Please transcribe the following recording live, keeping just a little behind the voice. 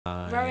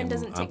Rowan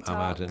doesn't Tik Tok.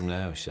 I'm out of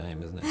no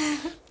shame, isn't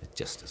it?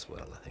 Just as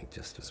well, I think,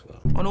 just as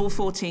well. On all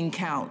 14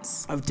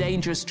 counts of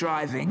dangerous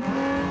driving,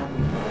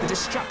 the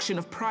destruction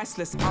of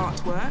priceless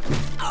artwork,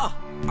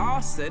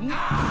 arson.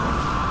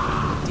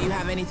 Do you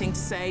have anything to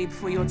say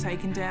before you're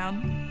taken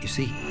down? You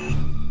see,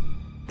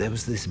 there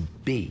was this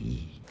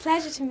bee.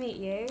 Pleasure to meet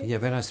you. Yeah,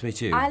 very nice to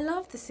meet you. I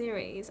love the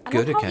series. I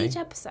Good, love how okay. each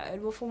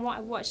episode, well, from what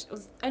I watched,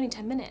 was only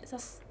 10 minutes.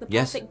 That's the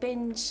Yes. perfect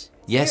binge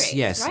Yes, series,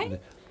 yes. right?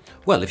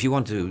 Well, if you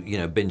want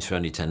to, binge for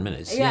only 10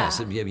 minutes, Yeah.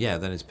 yes, yeah,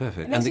 then it's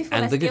perfect. It makes me feel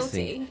less the good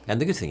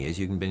guilty. thing is,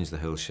 you can binge the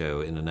whole show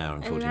in an hour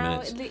and 40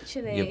 minutes.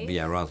 Literally.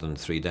 Yeah, rather than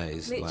 3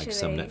 days, like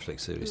some Literally, Netflix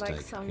series like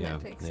take. some yeah,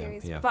 Netflix yeah,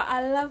 series. yeah. But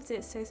I loved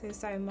it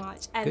so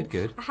much. And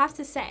Good. I have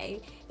to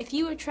say, if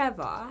you were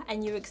Trevor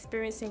and you were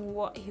experiencing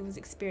what he was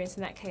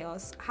experiencing, that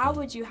chaos, how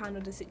would you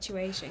handle the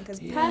situation?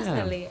 Because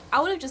personally, I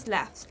would have just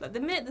left. Like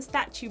the minute the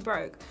statue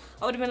broke,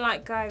 I would have been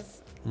like,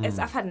 guys,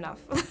 I've had enough.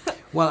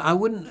 Well, I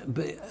wouldn't,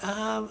 but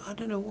I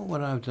don't know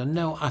what I would have done.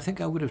 No, I think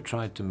I would have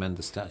tried to mend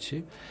the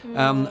statue.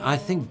 I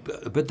think,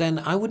 but then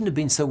I wouldn't have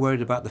been so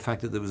worried about the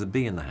fact that there was a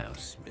bee in the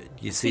house.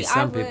 You see,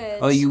 some I people. would.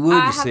 Oh, you would. I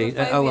You have see. a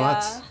phobia, Oh, well,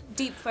 that's.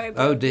 deep phobia.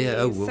 Oh dear.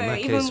 Oh, bees, well, so in that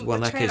even case, well,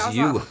 in the that case,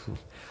 trailer, I was you.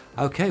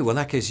 Okay, well, in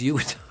that case, you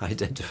would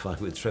identify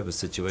with Trevor's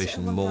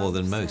situation more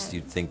than most. 100%.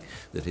 You'd think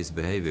that his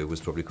behaviour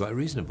was probably quite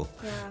reasonable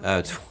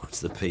towards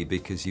the bee,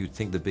 because you'd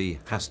think the bee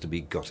has to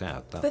be got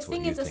out. That's The what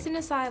thing you'd is, as think. soon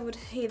as I would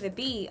hear the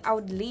bee, I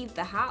would leave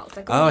the house.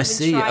 Like, Oh, I wouldn't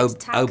see. even try to Oh,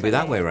 tackle be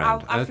that it. way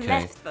around. I've Okay.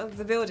 left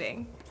the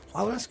building.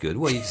 Oh, that's good.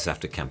 Well, you just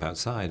have to camp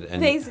outside,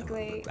 and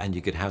Basically. and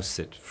you could house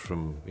sit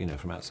from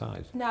from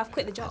outside. No, I've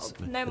quit the job.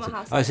 No more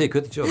house. I see,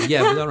 quit the job.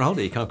 Yeah, but on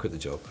holiday you can't quit the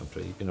job. I'm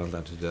afraid you're not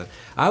allowed to do that.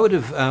 I would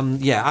have,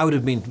 I would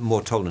have been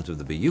more tolerant of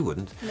the bee. You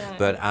wouldn't, No.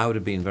 but I would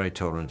have been very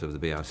tolerant of the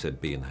bee. I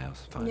said, bee in the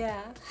house, fine.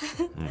 Yeah.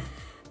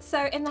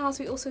 So in the house,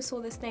 we also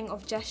saw this thing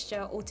of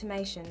gesture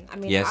automation. I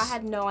mean, Yes. I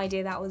had no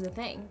idea that was a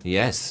thing.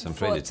 Yes, I'm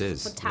afraid For- it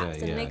is. for taps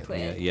and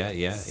liquid.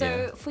 Yeah.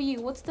 So for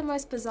you, what's the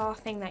most bizarre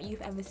thing that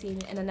you've ever seen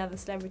in another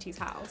celebrity's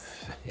house?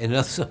 In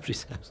another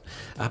celebrity's house.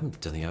 I don't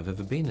think I've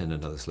ever been in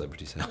another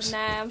celebrity's house. No,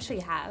 I'm sure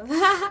you have.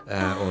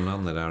 Or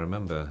none that I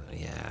remember.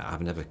 Yeah,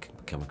 I've never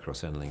come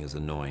across anything as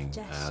annoying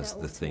Gesture as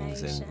the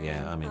things in.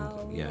 Yeah, I mean,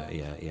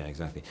 automation. Oh, yeah,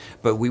 exactly.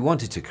 But we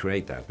wanted to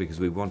create that because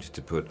we wanted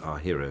to put our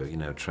hero,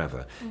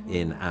 Trevor,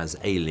 in as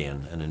alien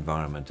an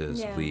environment as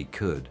Yeah. we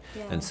could.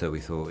 Yeah. And so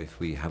we thought if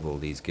we have all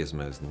these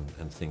gizmos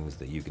and things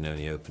that you can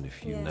only open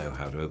if you Yeah. know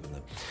how to open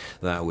them,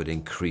 that would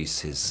increase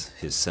his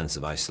sense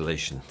of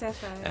isolation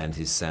Definitely. and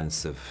his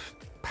sense of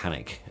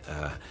panic.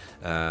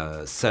 It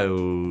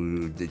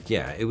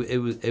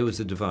was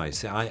a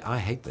device. I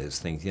hate those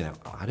things.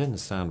 I don't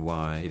understand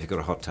why if you've got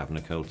a hot tap and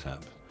a cold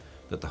tap,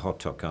 that the hot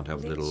top can't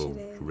have a little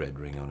Literally. red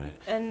ring on it,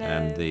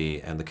 And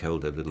the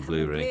cold have a little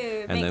blue ring,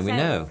 blue. and then Makes we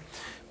know. sense.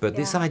 But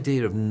this Yeah.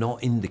 idea of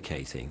not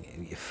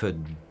indicating for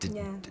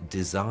Yeah.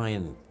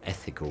 design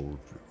ethical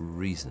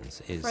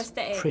reasons is For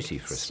aesthetic. pretty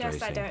It's frustrating.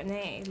 just I don't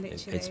need,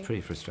 literally. It's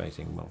pretty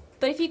frustrating. Well,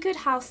 But if you could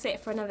house sit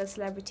for another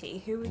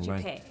celebrity, who would you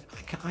right. pick?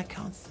 I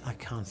can't think. You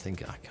don't think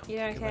care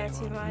of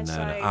too anyone. much. No,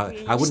 like, I you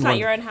wouldn't just like want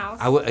your own house.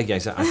 I would.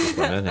 Yes, I just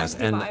want my own I house, just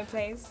keep and my own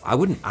place. I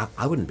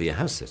wouldn't be a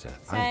house sitter.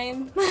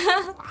 Same.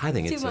 I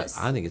think Too it's much.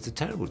 I think it's a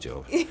terrible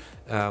job.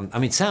 I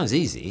mean, it sounds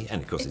easy,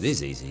 and of course it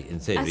is easy in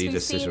theory. As You we've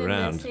just sit seen in the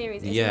around.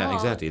 series, it's Yeah, not.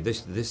 exactly.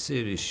 This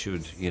series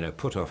should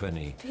put off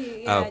any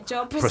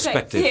Job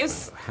prospective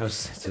perspectives. house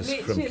sitters from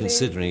Literally.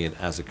 considering it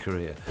as a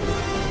career.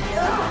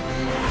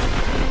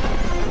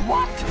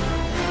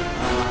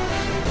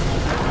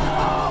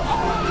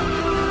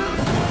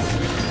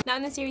 Now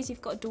in the series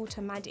you've got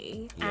daughter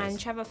Maddie, and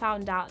Yes. Trevor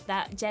found out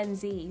that Gen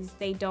Zs,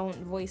 they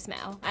don't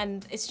voicemail.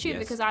 And it's true Yes.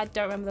 because I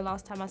don't remember the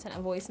last time I sent a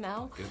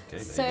voicemail. Okay, there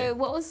So you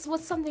go.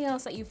 what's something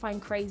else that you find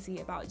crazy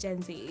about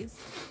Gen Zs?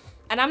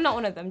 And I'm not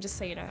one of them, just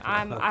so you know.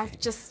 I've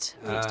just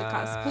reached a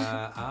cusp.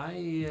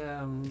 I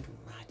don't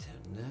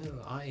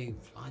know.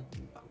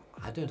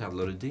 I don't have a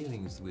lot of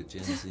dealings with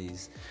Gen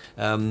Zs,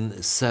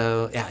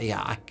 so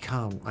yeah. I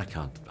can't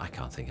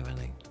think of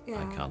anything.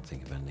 Yeah. I can't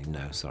think of anything.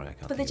 No, sorry, I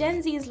can't. But the think of Gen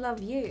anything. Zs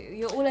love you.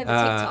 You're all over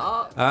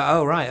TikTok.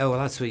 Oh right. Oh well,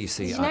 that's what you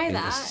see. Did you know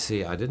that?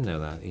 See, I didn't know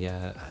that.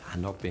 Yeah,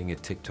 and not being a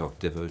TikTok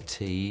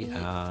devotee.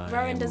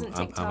 Rowan doesn't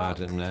I'm TikTok. out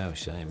of no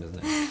shame,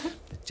 isn't it?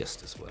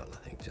 Just as well, I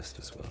think. Just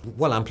as well.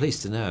 Well, I'm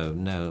pleased to know.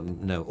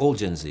 No, all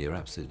Gen Z are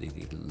absolutely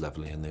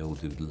lovely, and they all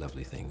do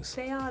lovely things.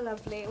 They are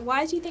lovely.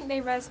 Why do you think they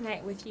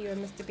resonate with you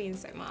and Mr. Bean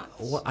so much?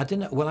 Well, I don't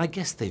know. Well, I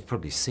guess they've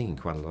probably seen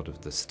quite a lot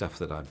of the stuff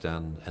that I've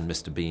done, and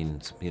Mr.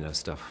 Bean's,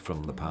 stuff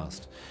from the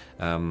past,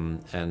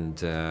 and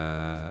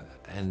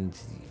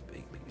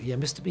yeah,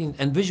 Mr. Bean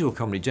and visual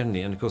comedy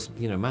generally, and of course,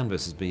 Man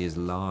vs. Bee is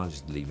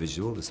largely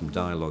visual. There's some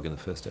dialogue in the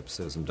first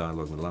episode, some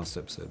dialogue in the last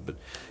episode, but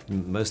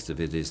most of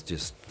it is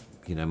just,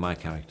 my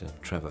character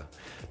Trevor,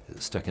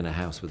 stuck in a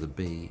house with a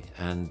bee,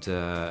 and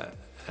I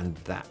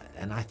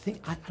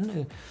think I don't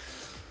know.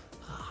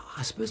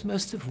 I suppose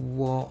most of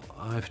what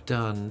I've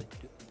done,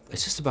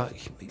 it's just about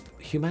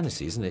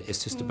humanity, isn't it?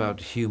 It's just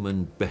about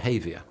human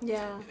behaviour.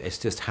 Yeah. It's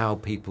just how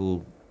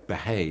people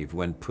behave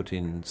when put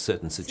in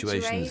certain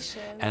situations.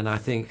 And I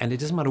think, and it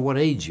doesn't matter what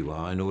age you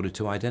are in order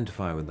to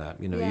identify with that.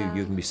 You know,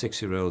 you can be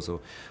 6-year-olds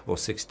or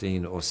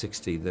 16 or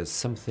 60. There's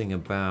something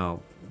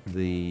about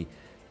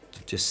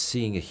just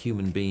seeing a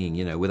human being,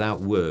 you know, without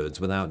words,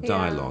 without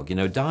dialogue. You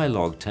know,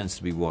 dialogue tends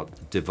to be what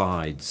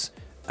divides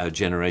our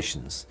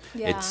generations.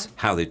 It's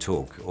how they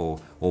talk or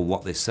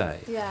what they say,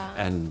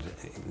 and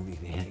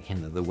you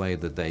know, the way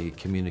that they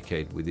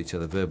communicate with each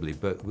other verbally.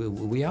 But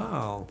we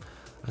are,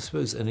 I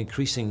suppose, an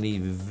increasingly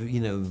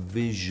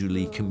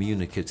visually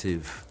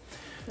communicative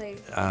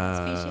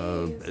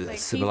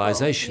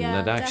civilization,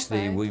 that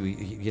actually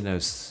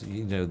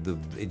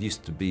it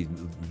used to be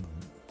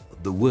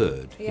the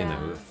word, you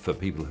know, for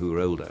people who are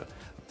older.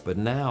 But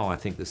now I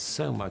think there's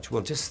so much,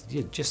 well, just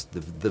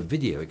the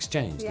video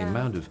exchange, the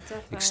amount of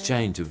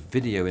exchange of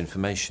video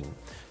information.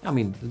 I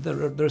mean,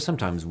 there are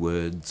sometimes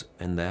words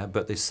in there,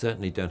 but they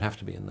certainly don't have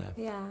to be in there.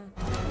 Yeah.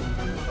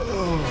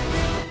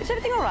 Is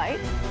everything all right?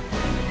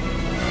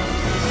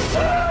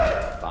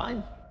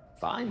 Fine.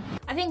 Fine.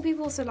 I think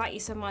people also like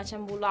you so much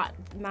and will like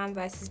Man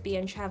vs. B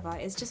and Trevor.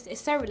 It's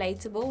so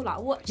relatable. Like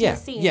watching the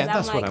scenes. Yeah,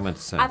 that's what I meant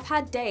to say. I've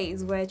had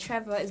days where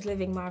Trevor is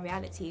living my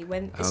reality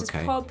when it's just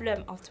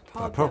problem after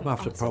problem. Problem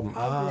after problem.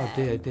 Oh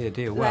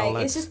dear. Well,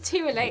 like, it's just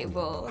too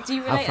relatable. Do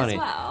you relate as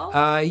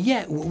well?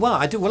 Yeah. Well,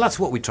 I do. Well, that's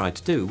what we tried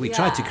to do. We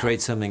tried to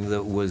create something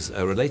that was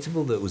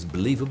relatable, that was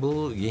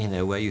believable. You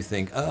know, where you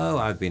think, oh,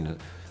 I've been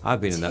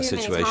in that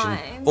situation,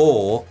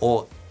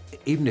 or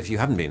even if you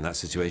haven't been in that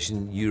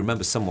situation, you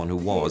remember someone who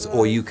was,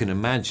 or you can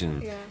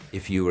imagine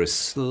if you were a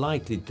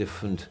slightly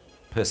different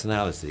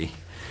personality,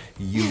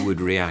 you would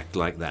react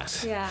like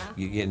that.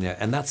 You know,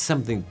 and that's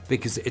something,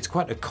 because it's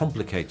quite a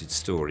complicated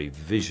story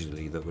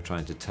visually that we're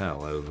trying to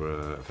tell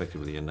over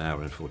effectively an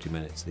hour and 40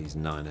 minutes, these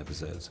 9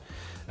 episodes.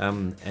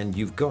 And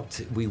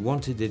we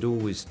wanted it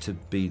always to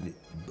be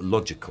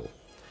logical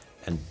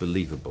and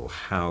believable,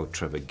 how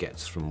Trevor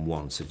gets from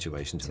one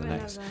situation to the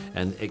next.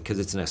 And because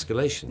it's an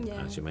escalation,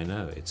 as you may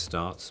know. It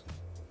starts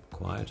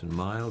quiet and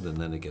mild, and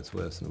then it gets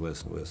worse and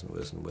worse and worse and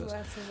worse and worse.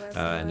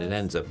 And it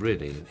ends up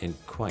really in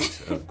quite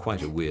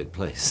a weird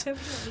place.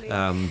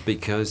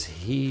 Because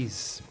he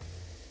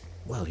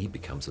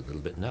becomes a little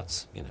bit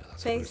nuts, you know,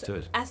 that's what it's to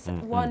it. As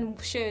one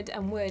should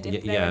and would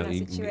if they're in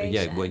that situation.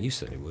 Yeah, well, you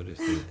certainly would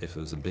if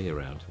there was a bee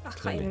around. I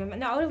can't even remember.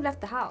 No, I would have left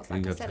the house.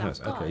 Like I said, I was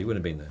gone. Okay, you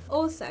wouldn't have been there.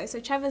 Also, so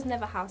Trevor's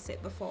never house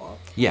sit before.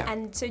 Yeah.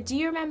 And so do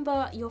you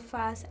remember your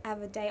first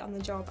ever day on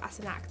the job as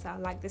an actor?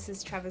 Like, this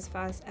is Trevor's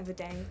first ever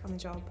day on the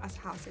job as a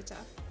house sitter.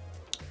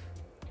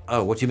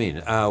 Oh, what do you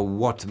mean?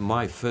 What,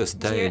 my first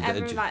day? Do you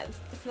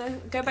ever,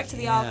 go back to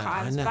the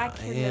archives,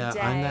 back in the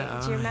day.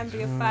 Do you remember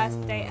your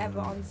first day ever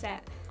on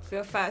set?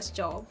 Your first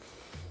job,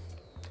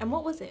 and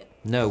what was it?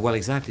 No, well,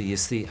 exactly. You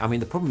see, I mean,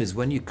 the problem is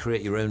when you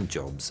create your own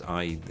jobs,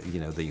 that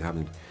you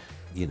haven't,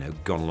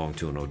 gone along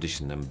to an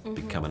audition and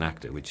become an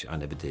actor, which I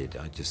never did.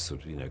 I just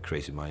sort of,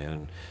 created my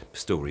own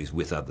stories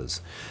with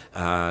others.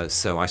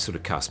 So I sort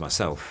of cast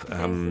myself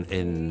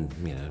in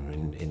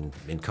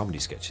comedy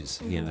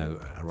sketches,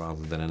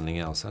 rather than anything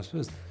else. I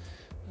suppose,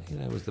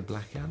 was the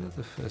Blackadder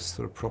the first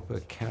sort of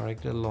proper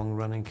character,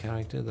 long-running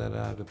character that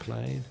I ever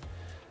played.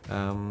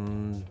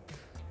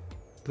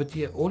 But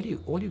yeah, all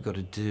you've got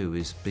to do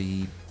is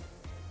be,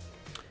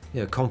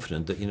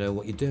 confident that you know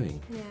what you're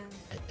doing,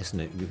 isn't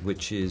it?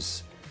 Which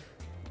is,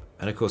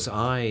 and of course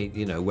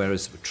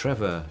whereas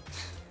Trevor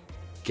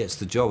gets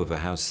the job of a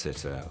house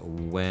sitter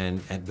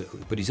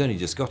but he's only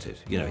just got it.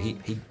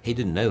 He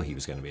didn't know he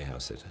was going to be a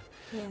house sitter,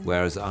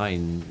 whereas I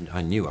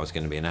knew I was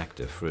going to be an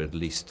actor for at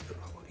least,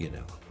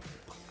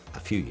 a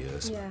few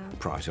years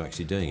prior to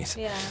actually doing it.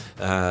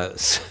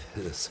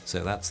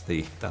 So that's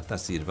the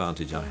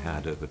advantage I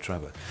had over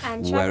Trevor.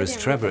 And whereas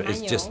Trevor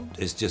is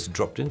just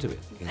dropped into it.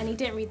 And he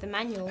didn't read the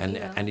manual.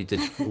 And he did.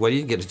 Well, he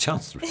didn't get a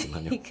chance to read the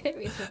manual. He couldn't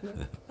read the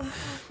manual.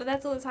 But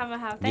that's all the time I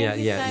have. Thank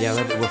you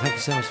so much. Well, thank you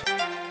so much.